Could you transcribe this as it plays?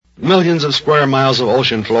Millions of square miles of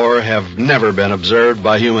ocean floor have never been observed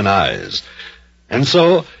by human eyes. And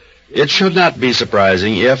so, it should not be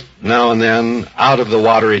surprising if, now and then, out of the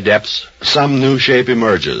watery depths, some new shape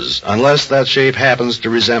emerges, unless that shape happens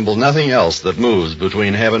to resemble nothing else that moves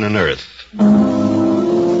between heaven and earth.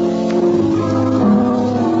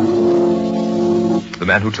 The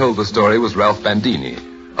man who told the story was Ralph Bandini,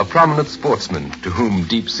 a prominent sportsman to whom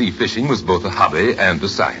deep-sea fishing was both a hobby and a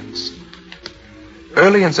science.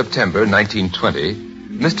 Early in September 1920,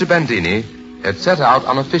 Mr. Bandini had set out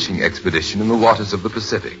on a fishing expedition in the waters of the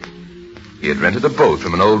Pacific. He had rented a boat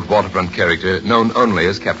from an old waterfront character known only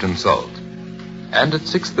as Captain Salt. And at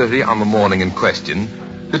 6:30 on the morning in question,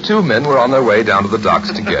 the two men were on their way down to the docks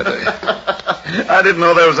together. I didn't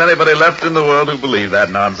know there was anybody left in the world who believed that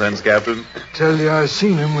nonsense, Captain. Tell you, I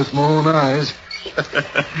seen him with my own eyes.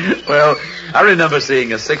 Well, I remember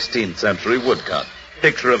seeing a 16th century woodcut.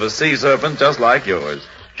 Picture of a sea serpent just like yours.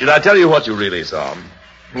 Should I tell you what you really saw?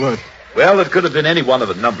 What? Well, it could have been any one of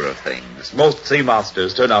a number of things. Most sea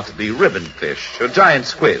monsters turn out to be ribbon fish or giant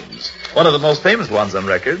squids. One of the most famous ones on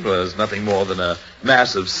record was nothing more than a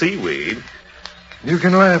mass of seaweed. You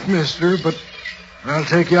can laugh, mister, but I'll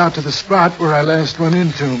take you out to the spot where I last went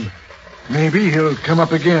into him. Maybe he'll come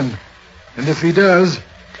up again. And if he does,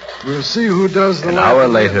 we'll see who does the An hour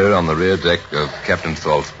later, on the rear deck of Captain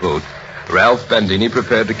Salt's boat, Ralph Bandini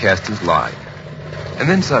prepared to cast his line. And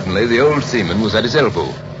then suddenly, the old seaman was at his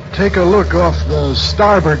elbow. Take a look off the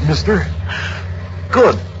starboard, mister.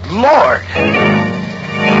 Good Lord!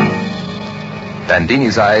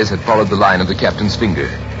 Bandini's eyes had followed the line of the captain's finger.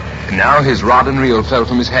 And now his rod and reel fell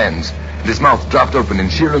from his hands, and his mouth dropped open in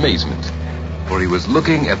sheer amazement. For he was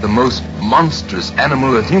looking at the most monstrous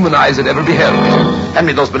animal that human eyes had ever beheld. Hand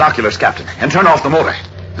me those binoculars, Captain, and turn off the motor.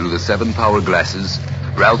 Through the 7-power glasses,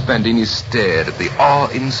 Ralph Bandini stared at the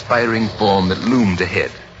awe-inspiring form that loomed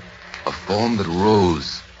ahead. A form that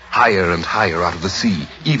rose higher and higher out of the sea,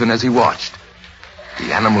 even as he watched.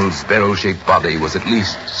 The animal's barrel-shaped body was at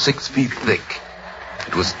least 6 feet thick.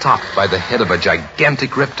 It was topped by the head of a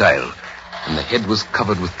gigantic reptile, and the head was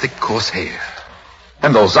covered with thick, coarse hair.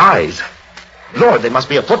 And those eyes. Lord, they must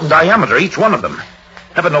be a foot in diameter, each one of them.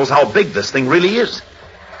 Heaven knows how big this thing really is.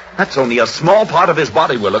 That's only a small part of his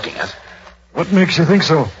body we're looking at. What makes you think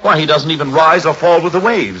so? Why, he doesn't even rise or fall with the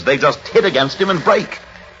waves. They just hit against him and break.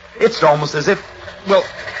 It's almost as if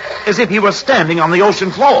he were standing on the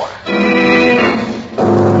ocean floor.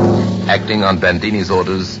 Acting on Bandini's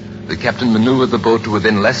orders, the captain maneuvered the boat to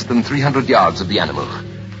within less than 300 yards of the animal.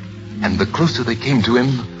 And the closer they came to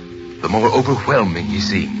him, the more overwhelming he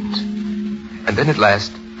seemed. And then at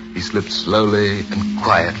last, he slipped slowly and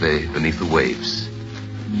quietly beneath the waves.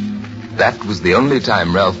 That was the only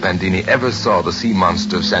time Ralph Bandini ever saw the sea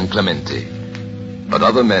monster San Clemente. But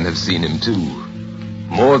other men have seen him too.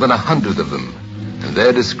 More than 100 of them. And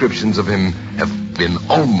their descriptions of him have been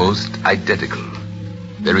almost identical.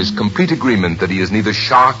 There is complete agreement that he is neither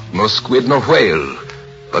shark, nor squid, nor whale,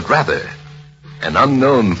 but rather an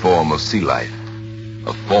unknown form of sea life.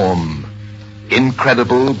 A form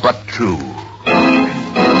incredible but true.